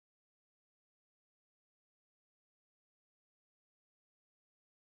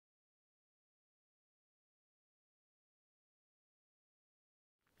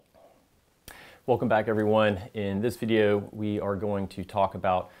Welcome back, everyone. In this video, we are going to talk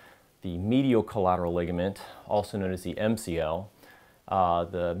about the medial collateral ligament, also known as the MCL.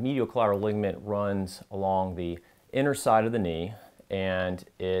 The medial collateral ligament runs along the inner side of the knee, and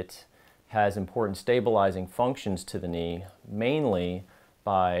it has important stabilizing functions to the knee, mainly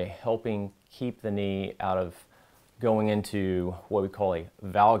by helping keep the knee out of going into what we call a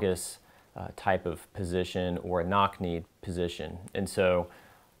valgus type of position or a knock-knee position. And so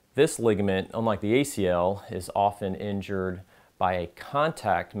this ligament, unlike the ACL, is often injured by a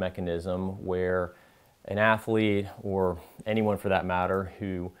contact mechanism where an athlete, or anyone for that matter,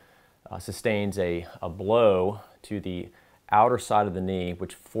 who sustains a blow to the outer side of the knee,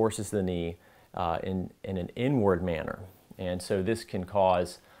 which forces the knee in an inward manner. And so this can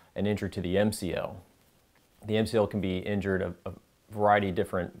cause an injury to the MCL. The MCL can be injured a variety of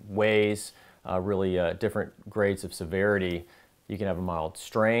different ways, different grades of severity. You can have a mild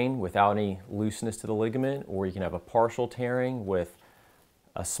strain without any looseness to the ligament, or you can have a partial tearing with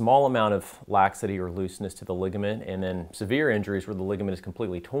a small amount of laxity or looseness to the ligament, and then severe injuries where the ligament is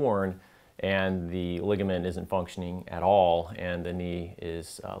completely torn and the ligament isn't functioning at all and the knee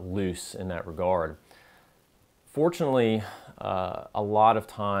is loose in that regard. Fortunately, a lot of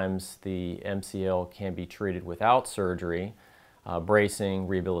times the MCL can be treated without surgery, bracing,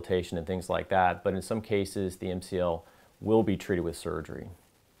 rehabilitation, and things like that, but in some cases the MCL will be treated with surgery.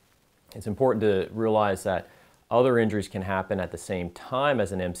 It's important to realize that other injuries can happen at the same time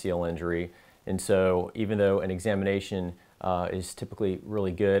as an MCL injury, and so even though an examination is typically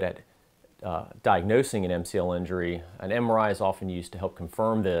really good at diagnosing an MCL injury, an MRI is often used to help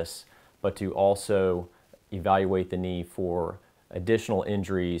confirm this, but to also evaluate the knee for additional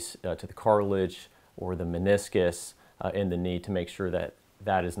injuries to the cartilage or the meniscus in the knee to make sure that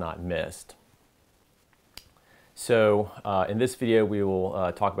that is not missed. So in this video we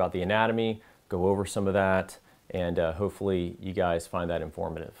will talk about the anatomy, go over some of that, and hopefully you guys find that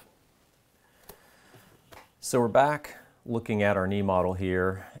informative. So we're back looking at our knee model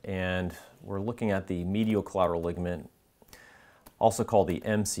here, and we're looking at the medial collateral ligament, also called the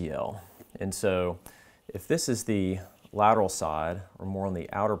MCL. And so if this is the lateral side, or more on the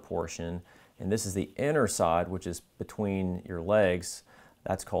outer portion, and this is the inner side, which is between your legs,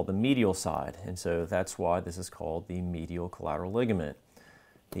 that's called the medial side, and so that's why this is called the medial collateral ligament.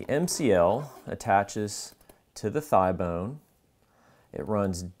 The MCL attaches to the thigh bone. It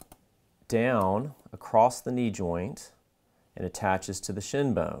runs down across the knee joint and attaches to the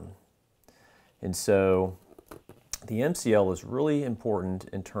shin bone. And so the MCL is really important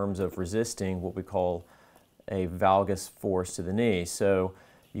in terms of resisting what we call a valgus force to the knee. So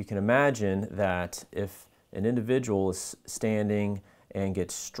you can imagine that if an individual is standing and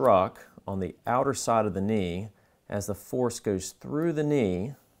gets struck on the outer side of the knee, as the force goes through the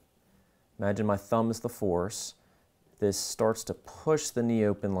knee, imagine my thumb is the force, this starts to push the knee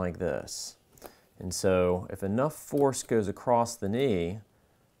open like this. And so if enough force goes across the knee,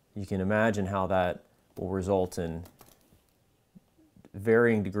 you can imagine how that will result in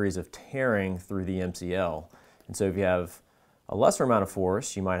varying degrees of tearing through the MCL. And so if you have a lesser amount of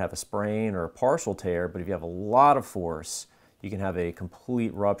force, you might have a sprain or a partial tear, but if you have a lot of force, you can have a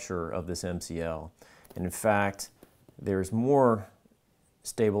complete rupture of this MCL. And in fact, there's more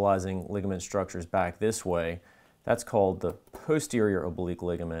stabilizing ligament structures back this way. That's called the posterior oblique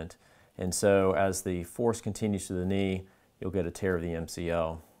ligament. And so as the force continues to the knee, you'll get a tear of the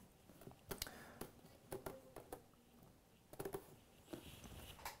MCL.